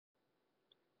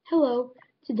Hello,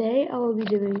 today I will be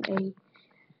doing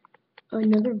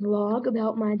another vlog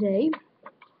about my day.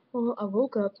 Well, I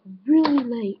woke up really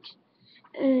late,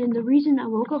 and the reason I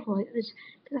woke up late is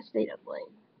because I stayed up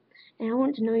late, and I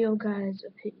want to know your guys'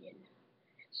 opinion.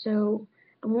 So,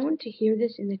 I want to hear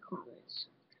this in the comments.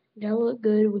 Do I look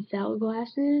good without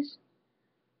glasses,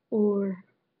 or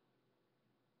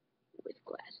with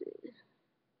glasses?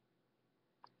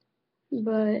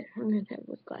 But I'm going to have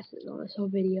with glasses on this whole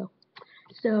video.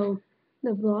 So,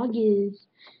 the vlog is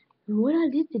what I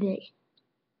did today.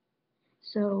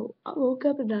 So, I woke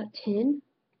up about 10.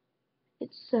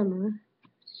 It's summer.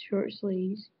 Short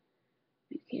sleeves.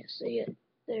 You can't see it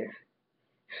there.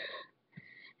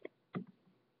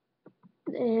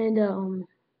 And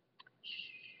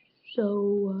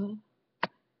so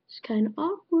it's kind of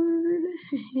awkward.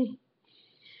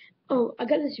 Oh, I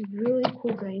got this really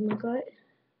cool game I got.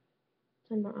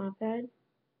 It's on my iPad.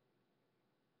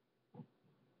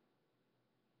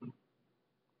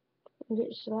 I'm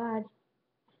getting slide.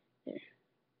 There.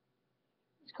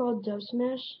 It's called Dub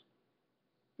Smash.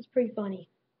 It's pretty funny.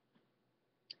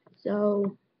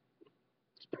 So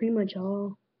it's pretty much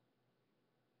all.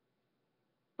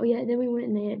 Oh yeah, then we went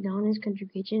and ate at Donna's Country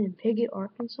Kitchen in Piggott,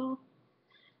 Arkansas.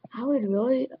 I would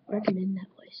really recommend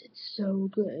that place. It's so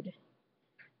good.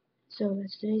 So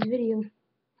that's today's video.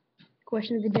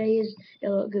 Question of the day is, do I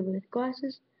look good with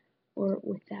glasses or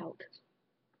without?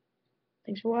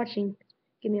 Thanks for watching.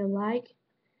 Give me a like.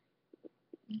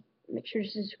 Make sure to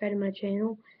subscribe to my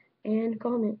channel and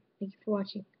comment. Thank you for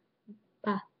watching.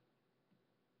 Bye.